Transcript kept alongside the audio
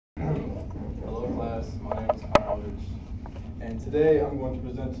class. My name is Connor Aldridge, and today I'm going to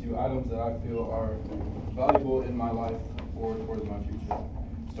present to you items that I feel are valuable in my life or towards my future.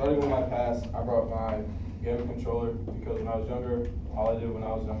 Starting with my past, I brought my gaming controller because when I was younger, all I did when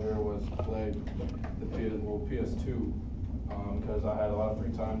I was younger was play the PS2 because I had a lot of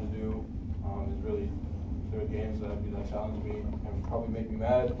free time to do. It's really there were games that challenged me and probably make me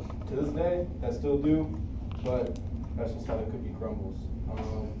mad to this day, that still do, but that's just how the cookie crumbles.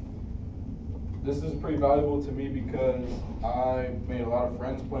 This is pretty valuable to me because I made a lot of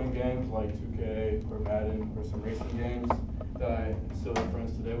friends playing games like 2K or Madden or some racing games that I still have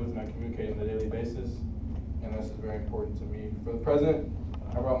friends today with and I communicate on a daily basis, and this is very important to me. For the present,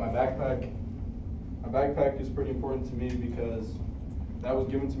 I brought my backpack. My backpack is pretty important to me because that was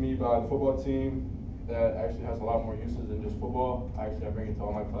given to me by the football team that actually has a lot more uses than just football. I bring it to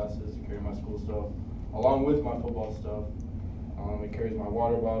all my classes to carry my school stuff along with my football stuff. It carries my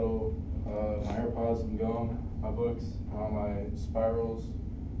water bottle, my AirPods and gum, my books, my spirals,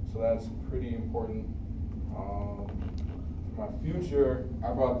 so that's pretty important. For my future,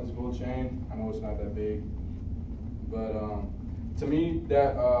 I brought this gold chain. I know it's not that big, but to me,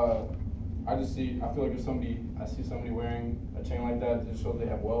 that I feel like if I see somebody wearing a chain like that, it just shows they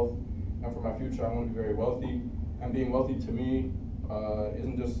have wealth. And for my future, I want to be very wealthy. And being wealthy to me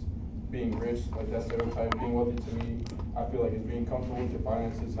isn't just being rich, like that stereotype. Being wealthy to me, I feel like it's being comfortable with your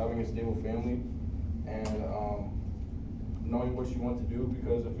finances, having a stable family, and knowing what you want to do.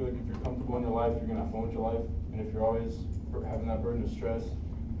 Because I feel like if you're comfortable in your life, you're gonna have fun with your life. And if you're always having that burden of stress,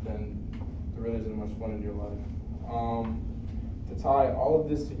 then there really isn't much fun in your life. To tie all of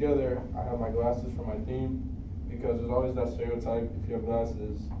this together, I have my glasses for my theme because there's always that stereotype. If you have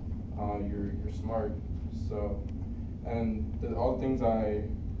glasses, you're smart. So, and all the things I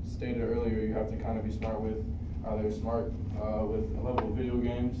stated earlier, you have to kind of be smart with. Either smart with a level of video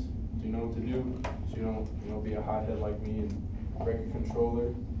games, so you know what to do, so you don't be a hothead like me and break a controller.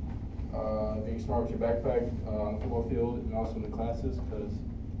 Being smart with your backpack on the football field and also in the classes, because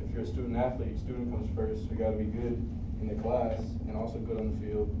if you're a student athlete, student comes first. So you got to be good in the class and also good on the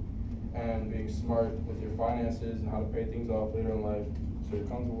field. And being smart with your finances and how to pay things off later in life, so you're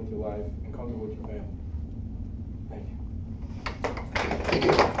comfortable with your life and comfortable with your family.